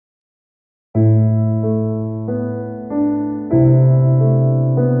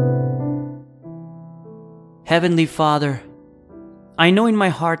Heavenly Father, I know in my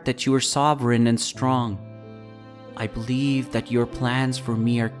heart that you are sovereign and strong. I believe that your plans for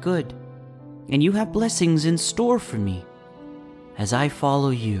me are good, and you have blessings in store for me. As I follow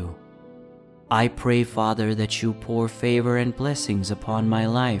you, I pray, Father, that you pour favor and blessings upon my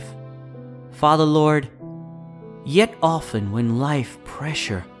life. Father, Lord, yet often when life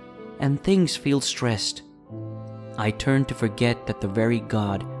pressure and things feel stressed, I turn to forget that the very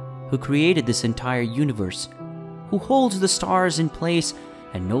God who created this entire universe, who holds the stars in place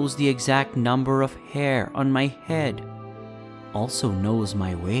and knows the exact number of hair on my head, also knows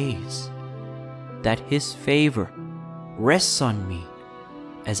my ways, that his favor rests on me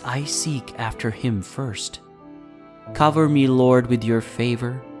as I seek after him first. Cover me, Lord, with your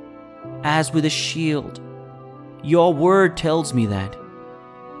favor, as with a shield. Your word tells me that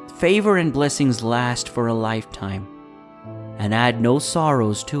favor and blessings last for a lifetime, and add no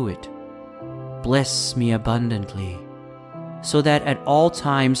sorrows to it. Bless me abundantly, so that at all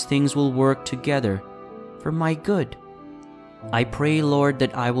times things will work together for my good. I pray, Lord,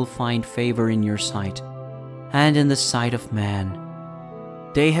 that I will find favor in your sight and in the sight of man.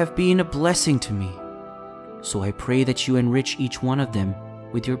 They have been a blessing to me, so I pray that you enrich each one of them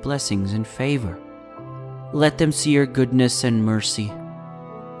with your blessings and favor. Let them see your goodness and mercy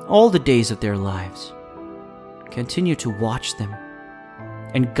all the days of their lives. Continue to watch them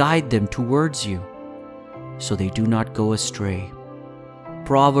and guide them towards you, so they do not go astray.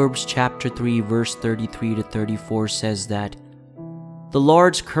 Proverbs chapter 3 verse 33 to 34 says that the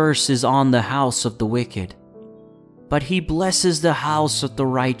Lord's curse is on the house of the wicked, but he blesses the house of the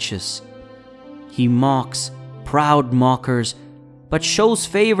righteous. He mocks proud mockers, but shows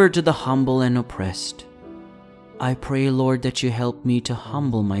favor to the humble and oppressed. I pray, Lord, that you help me to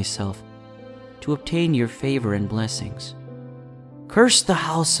humble myself to obtain your favor and blessings. Curse the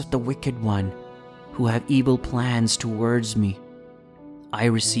house of the wicked one who have evil plans towards me. I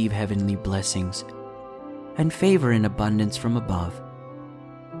receive heavenly blessings and favor in abundance from above.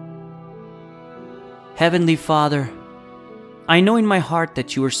 Heavenly Father, I know in my heart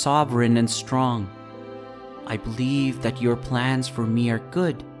that you are sovereign and strong. I believe that your plans for me are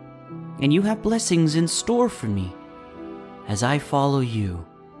good, and you have blessings in store for me. As I follow you,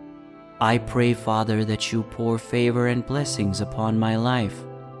 I pray, Father, that you pour favor and blessings upon my life.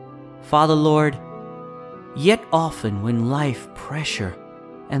 Father, Lord, yet often when life pressure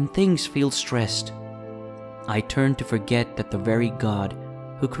and things feel stressed, I turn to forget that the very God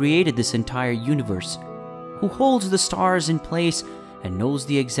who created this entire universe, who holds the stars in place and knows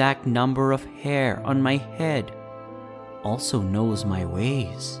the exact number of hair on my head, also knows my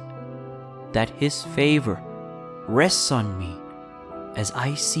ways, that his favor rests on me as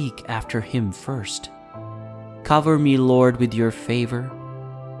I seek after him first. Cover me, Lord, with your favor,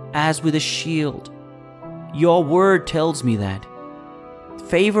 as with a shield. Your word tells me that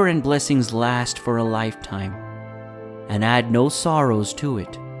favor and blessings last for a lifetime, and add no sorrows to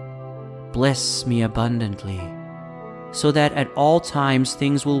it. Bless me abundantly, so that at all times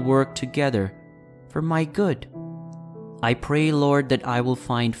things will work together for my good. I pray, Lord, that I will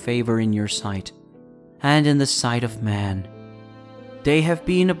find favor in your sight and in the sight of man. They have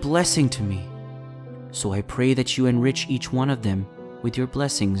been a blessing to me, so I pray that you enrich each one of them with your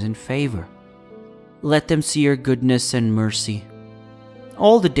blessings and favor. Let them see your goodness and mercy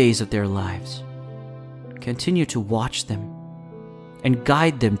all the days of their lives. Continue to watch them and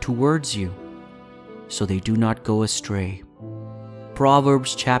guide them towards you, so they do not go astray.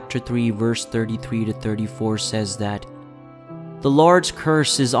 Proverbs chapter 3 verse 33 to 34 says that the Lord's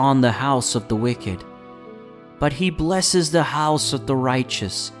curse is on the house of the wicked, but he blesses the house of the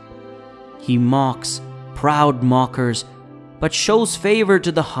righteous. He mocks proud mockers, but shows favor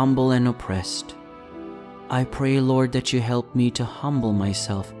to the humble and oppressed. I pray, Lord, that you help me to humble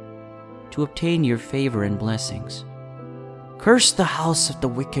myself to obtain your favor and blessings. Curse the house of the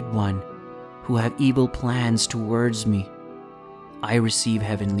wicked one who have evil plans towards me. I receive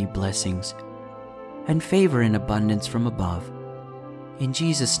heavenly blessings and favor in abundance from above. In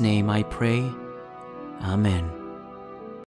Jesus' name I pray. Amen.